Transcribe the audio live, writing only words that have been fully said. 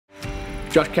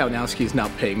Josh Kalinowski is not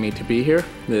paying me to be here.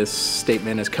 This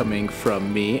statement is coming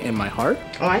from me in my heart.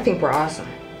 Oh, I think we're awesome.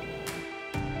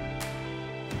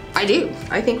 I do.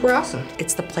 I think we're awesome.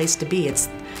 It's the place to be. It's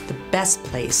the best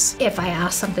place. If I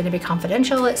ask something to be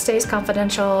confidential, it stays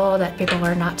confidential, that people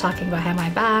are not talking behind my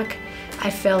back. I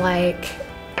feel like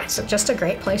it's just a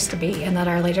great place to be, and that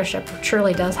our leadership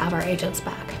truly does have our agents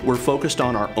back. We're focused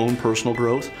on our own personal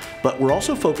growth, but we're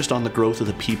also focused on the growth of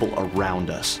the people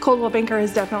around us. Coldwell Banker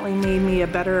has definitely made me a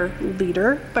better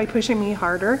leader by pushing me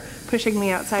harder, pushing me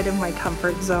outside of my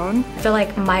comfort zone. I feel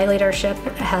like my leadership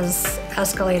has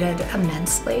escalated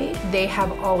immensely. They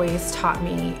have always taught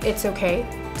me it's okay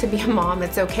to be a mom,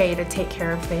 it's okay to take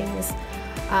care of things.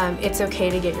 It's okay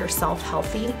to get yourself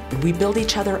healthy. We build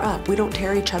each other up. We don't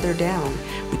tear each other down.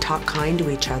 We talk kind to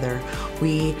each other.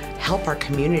 We help our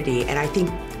community. And I think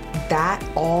that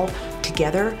all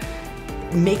together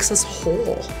makes us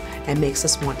whole and makes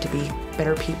us want to be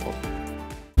better people.